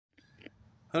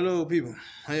Hello, people.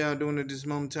 How y'all doing at this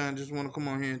moment in time? Just want to come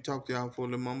on here and talk to y'all for a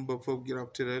little moment. But before we get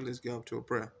off to that, let's get off to a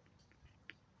prayer.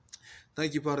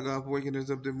 Thank you, Father God, for waking us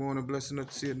up this morning, blessing us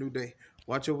to see a new day.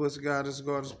 Watch over us, guide us,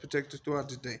 protect us throughout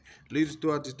this day. Lead us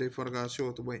throughout this day, Father God, show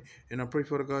us the way. And I pray,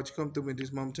 Father God, you come through me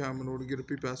this moment in time in order to get the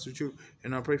people out of truth.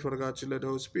 And I pray, Father God, you let the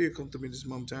Holy Spirit come through me this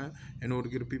moment in time in order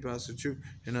to get the people out of truth.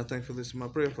 And I thank for this in my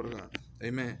prayer, Father God.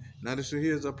 Amen. Now this is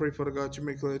here as I pray, Father God, you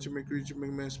make clear, you make read, you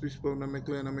make man, speak spoken, I make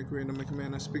clear, and I make read, and I make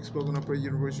man, I speak spoken, I pray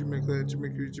universe, you make clear, you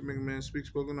make read, you make man, speak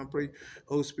spoken, I pray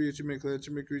Holy Spirit, you make clear,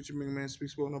 you make read, you make man,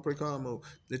 speak spoken, I pray Carmo,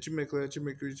 that you make clear, you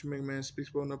make read, you make man, speak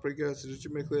spoken, I pray God, that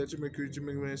you make clear, you make read, you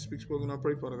make man, speak spoken, I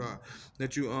pray Father God,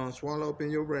 that you swallow up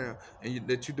in your wrath, and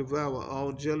that you devour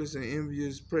all jealous and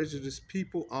envious, prejudiced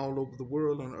people all over the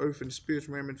world, on earth, in the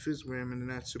spiritual realm, and the physical realm, and the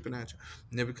natural supernatural.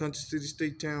 In every country, city,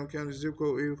 state, town, county, zip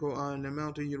code, area code, island, and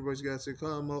mountain, universe, God, say,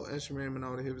 Cosmo, Ashram, and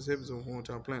all the heavens on one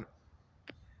time planet.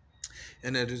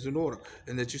 And that is in order.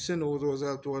 And that you send those orders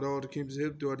out throughout all the kingdoms of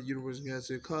heaven, throughout the universe, God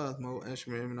said, Cosmo,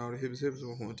 Ashram, and all the heavens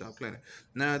on one time planet.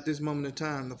 Now at this moment in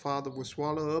time, the Father will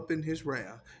swallow up in his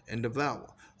wrath and devour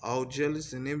all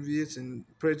jealous and envious and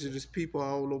prejudiced people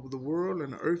all over the world,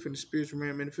 and the earth, and the spiritual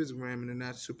realm, and the physical realm, and the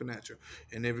natural supernatural.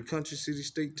 In every country, city,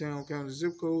 state, town, county,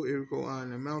 zip code, area code,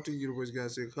 island, and mountain, universe,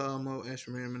 God said, Cosmo,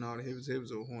 Ashram, and all the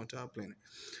heavens on one time planet.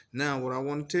 Now what I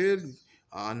want to tell you,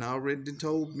 I already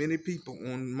told many people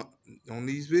on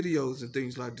these videos and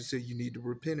things like this, say you need to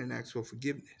repent and ask for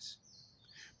forgiveness.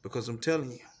 Because I'm telling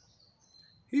you,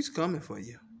 he's coming for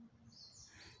you.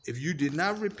 If you did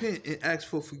not repent and ask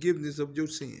for forgiveness of your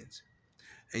sins,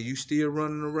 and you still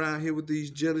running around here with these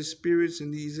jealous spirits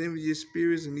and these envious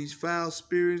spirits and these foul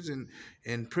spirits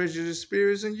and prejudiced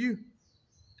spirits in you,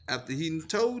 after he done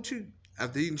told you,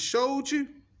 after he done showed you,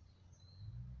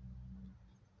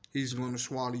 he's going to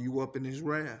swallow you up in his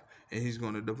wrath, and he's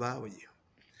going to devour you.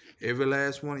 Every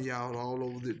last one of y'all all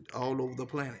over the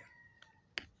planet.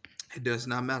 It does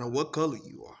not matter what color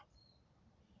you are.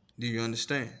 Do you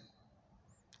understand?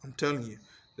 I'm telling you,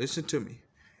 listen to me.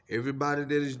 Everybody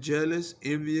that is jealous,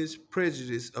 envious,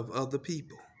 prejudiced of other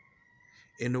people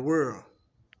in the world.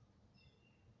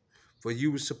 For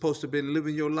you were supposed to be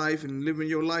living your life and living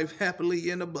your life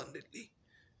happily and abundantly.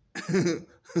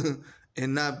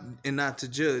 and not to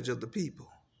judge other people.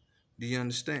 Do you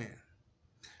understand?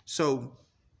 So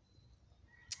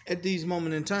at these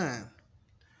moments in time,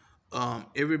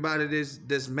 everybody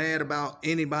that's mad about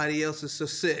anybody else's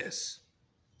success,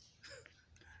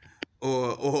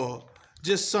 or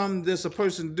just something that a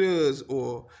person does,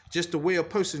 or just the way a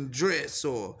person dress,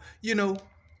 or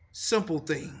simple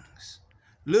things,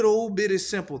 little bitty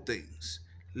simple things,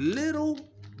 little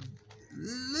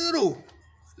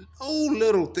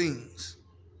things,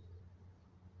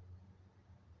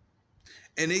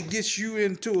 and it gets you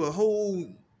into a whole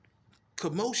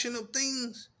commotion of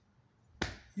things.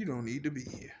 You don't need to be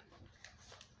here.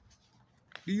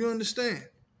 Do you understand?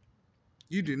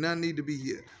 You do not need to be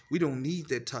here. We don't need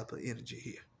that type of energy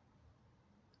here.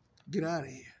 Get out of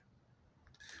here.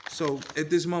 So at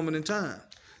this moment in time,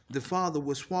 the Father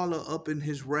will swallow up in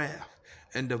his wrath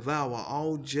and devour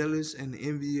all jealous and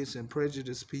envious and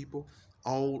prejudiced people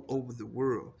all over the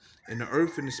world, in the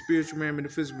earth, in the spiritual realm, in the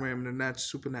physical realm, in the natural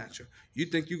supernatural. You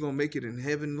think you're going to make it in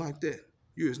heaven like that?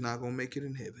 You is not going to make it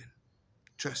in heaven.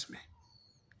 Trust me.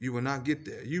 You will not get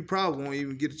there. You probably won't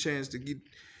even get a chance to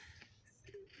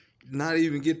not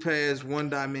even get past one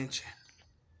dimension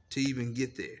to even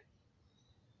get there.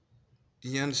 Do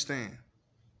you understand?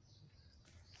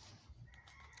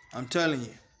 I'm telling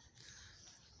you.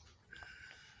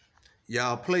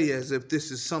 Y'all play as if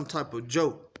this is some type of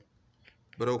joke.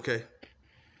 But okay.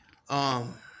 I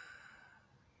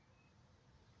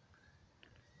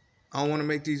don't want to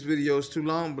make these videos too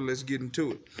long, but let's get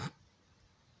into it.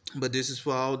 But this is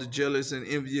for all the jealous and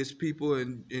envious people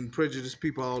and prejudiced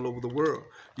people all over the world.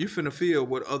 You finna feel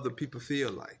what other people feel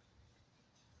like.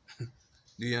 Do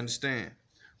you understand?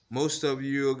 Most of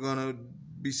you are gonna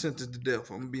be sentenced to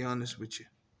death. I'm gonna be honest with you.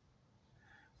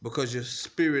 Because your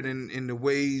spirit and the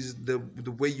ways, the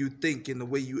way you think and the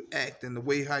way you act and the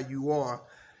way how you are.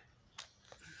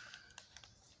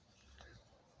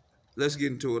 Let's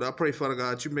get into it. I pray, Father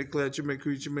God, you make clear, you make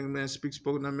creed, you make man speak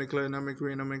spoken, I make clear, and I make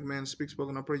creed, and I make man speak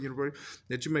spoken. I pray, universe,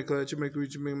 that you make clear, you make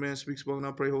creed, you make man speak spoken.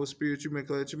 I pray, Holy Spirit, you make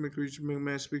clear, you make creed, you make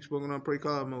man speak spoken. I pray,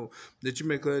 Cosmo, that you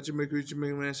make clear, you make creed, you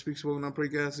make man speak spoken. I pray,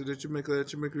 God, that you make clear,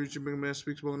 you make creed, you make man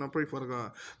speak spoken. I pray, Father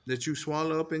God, that you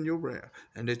swallow up in your wrath,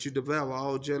 and that you devour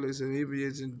all jealous and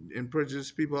envious and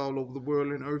prejudiced people all over the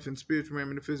world, and earth, and spiritual realm,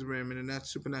 and the physical realm, and the natural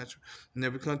supernatural. In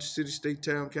every country, city, state,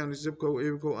 town, county, zip code,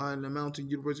 area code, island, and mountain,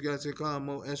 universe, God, galaxy,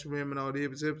 cosmos, astral and all the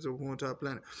hips of the entire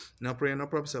planet. Now pray and I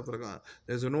prophesy, Father God,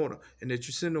 there's an order, and that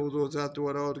you send those orders out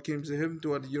throughout all the kingdoms of heaven,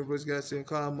 throughout the universe, galaxy,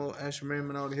 cosmos, astral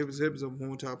and all the hips of the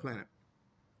entire planet.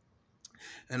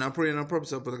 And I pray and I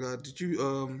prophesy, Father God,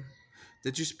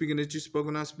 that you speak and that you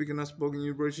spoken, not speaking, not spoken,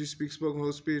 universe, you speak, spoken,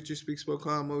 Holy Spirit, you speak, spoken,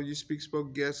 Harmo, you speak,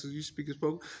 spoken, gases, you speak,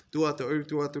 spoken, throughout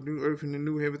the new earth and the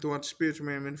new heaven, throughout the spiritual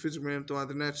realm and the physical realm, throughout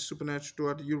the natural, supernatural,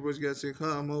 throughout the universe, gases,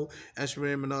 Harmo, astral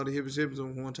realm, and all the heavens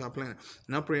on one entire planet.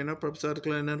 And I pray and I prophesy,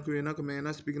 declare, and I decree, and I command,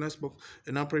 I speak, and I spoke.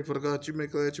 And I pray for the God, you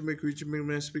make that, you make reach, you make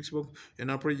man speak, spoken.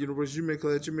 And I pray, universe, you make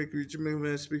that, you make reach, you make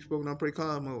man speak, spoken. I pray,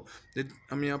 Harmo.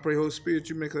 I pray, Holy Spirit,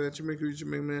 you make that, you make reach, you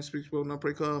make man speak, spoken. I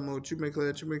pray, Harmo, you make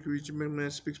that, you make reach, you make man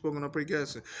speak, spoken. I pray, God,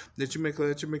 that you make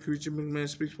that you make reach, you make man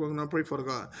speak, spoken. I pray, Father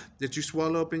God, that you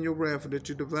swallow up in your wrath, that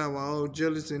you devour all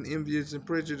jealous and envious and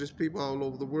prejudiced people all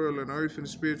over the world and earth and the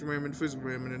spiritual realm and the physical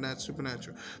realm and the not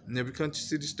supernatural. In every country,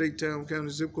 city, state, town, county,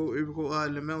 zip code, every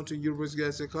island, mountain, universe,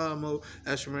 gas, and cosmos,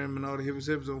 astral realm, and all the heavens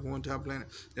on one top planet.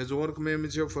 There's order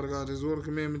commandment, job, Father God. There's order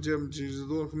commandment, job, Jesus.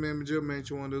 There's order commandment, job, man,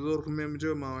 you want. There's order commandment,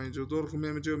 job, my angels. There's order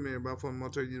commandment, job, man, by from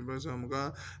multi universe, oh my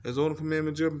God. There's order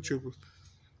commandment, job, troopers.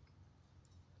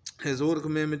 Has order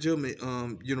commandment judgment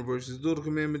universe. There's order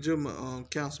commandment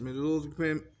judgment councilman.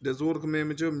 There's order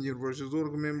commandment judgment universe. There's order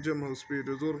commandment judgment Holy Spirit.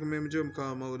 There's order commandment judgment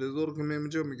cosmos. There's order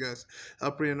commandment judgment guys. I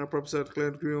pray and I prophesy,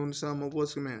 declare, decree on the sound of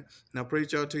voice command. Now pray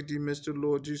that y'all take these messages to the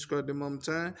Lord Jesus Christ the moment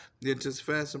time. Then just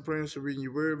fast and praying, so reading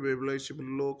your word, relationship with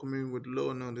the Lord, communion with the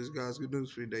Lord, and on this God's good news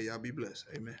for you today. Y'all be blessed.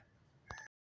 Amen.